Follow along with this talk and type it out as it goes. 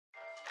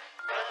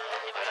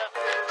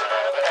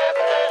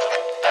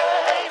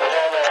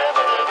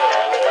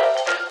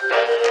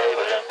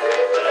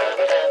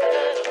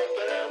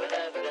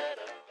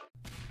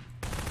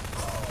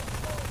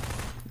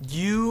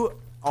You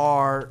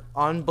are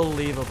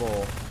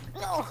unbelievable.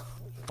 No.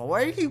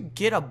 Where did you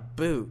get a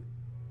boot?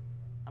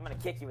 I'm gonna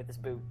kick you with this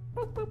boot.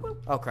 Boop, boop, boop.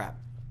 Oh crap.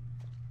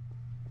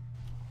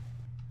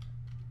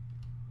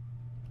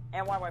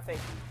 And why my face?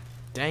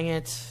 Dang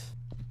it.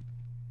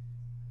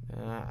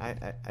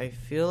 I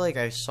feel like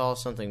I saw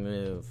something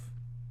move.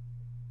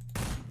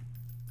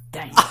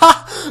 Dang.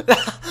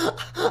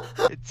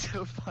 It's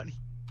so funny.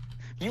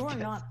 You are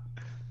not.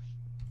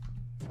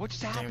 What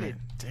just happened?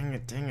 Dang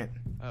it, dang it.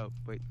 Oh,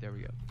 wait, there we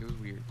go. It was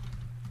weird.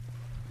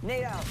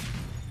 Nate out.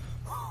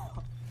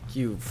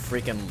 You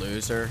freaking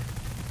loser.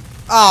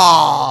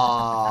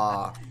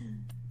 Ah.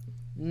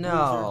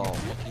 No.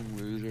 Fucking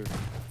loser.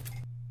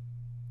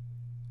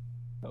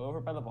 Go over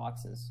by the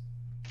boxes.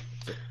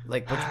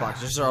 Like which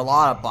boxes? There are a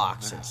lot of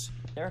boxes.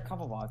 There are a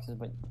couple boxes,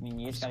 but I mean,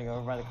 you just gotta go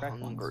over by the correct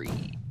ones. Hungry.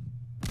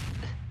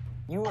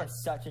 You are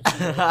such a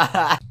cheater.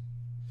 I'm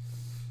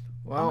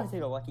Well, gonna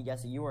take a lucky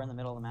guess that you were in the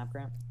middle of the map,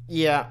 Grant.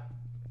 yeah.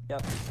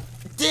 Yep.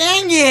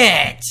 Dang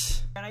it!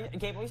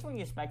 Gabe, at least when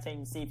you spectate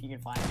and see if you can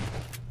find me.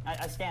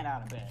 I stand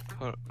out a bit.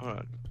 Hold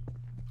on.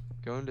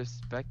 Go into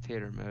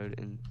spectator mode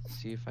and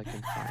see if I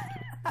can find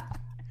you.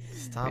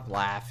 Stop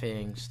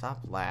laughing.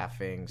 Stop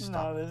laughing.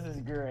 Stop. No, this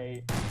is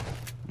great.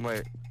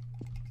 Wait.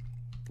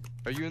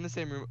 Are you in the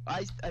same room?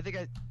 I think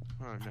I.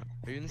 Oh no.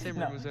 Are you in the same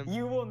room as him?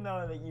 You will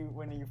know that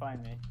when you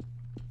find me.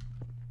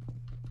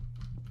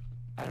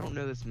 I don't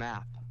know this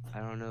map. I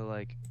don't know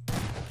like.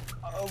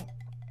 Oh.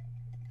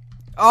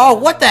 Oh,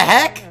 what the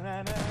heck?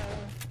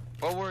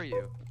 What were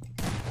you?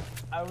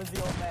 I was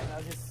the old man. I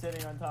was just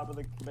sitting on top of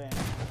the bench.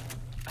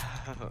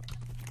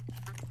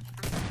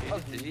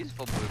 He's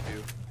full blue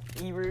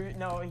too.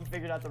 No, he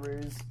figured out the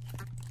ruse.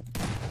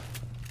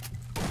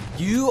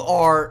 You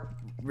are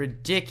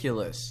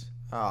ridiculous.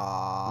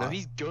 Aww. No,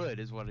 he's good,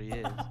 is what he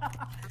is.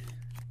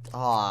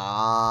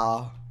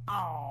 Aww.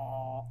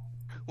 Aww.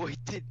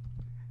 Wait,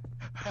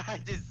 I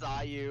just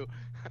saw you.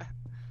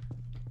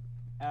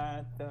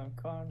 At the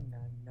corner.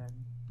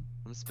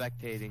 I'm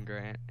spectating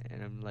Grant,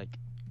 and I'm like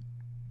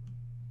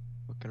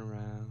looking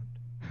around.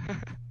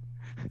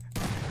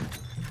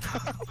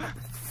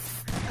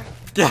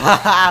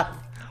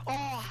 Oh,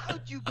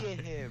 how'd you get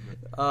him?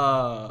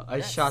 I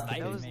That's shot the.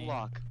 sniping. That was me.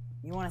 luck.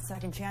 You want a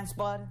second chance,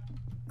 bud?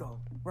 Go,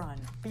 run,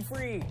 be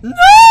free.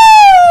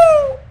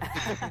 No!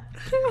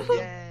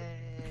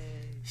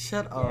 Yay!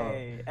 Shut up.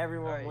 Yay,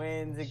 everyone Alright,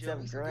 wins show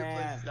except me some good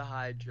Grant. places to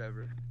hide,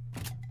 Trevor.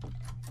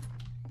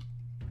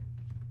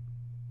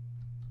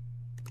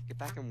 Get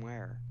back and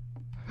where?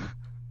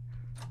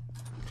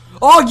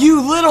 Oh,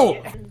 you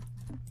little!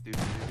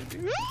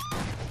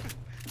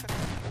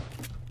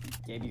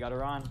 Gabe, you gotta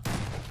run.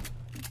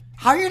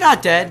 How are you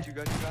not dead?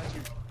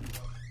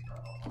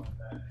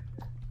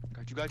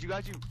 Got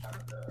you.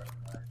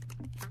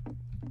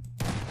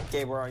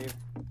 Gabe, where are you?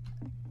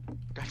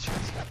 Got you.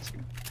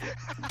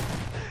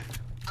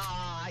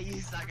 Ah, you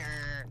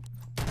sucker.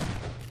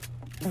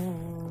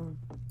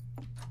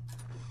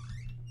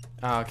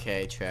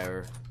 Okay,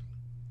 Trevor.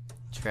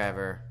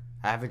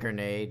 I have a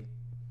grenade.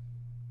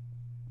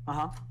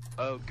 Uh-huh.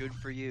 Oh, good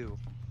for you.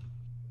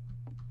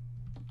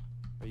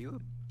 Are you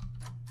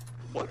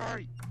What are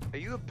you? Are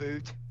you a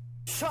boot?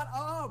 Shut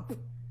up!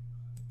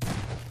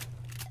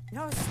 You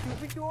know how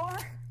stupid you are?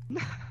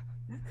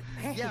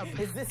 Hey, Yeah, but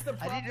is this the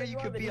I didn't know you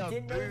could be a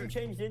didn't know you boot.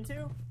 changed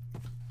into?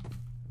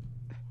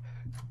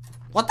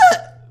 What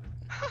the?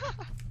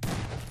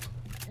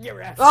 You're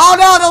effed. Oh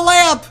no, the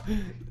lamp!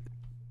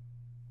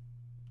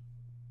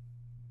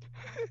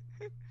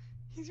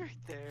 He's right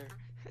there.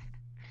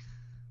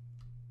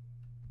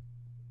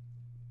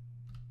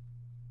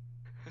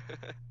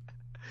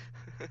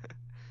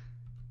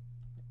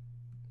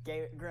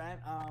 Grant,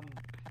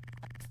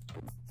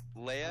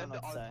 Land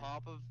what on to say.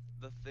 top of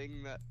the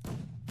thing that.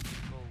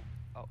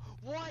 Oh,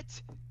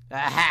 what?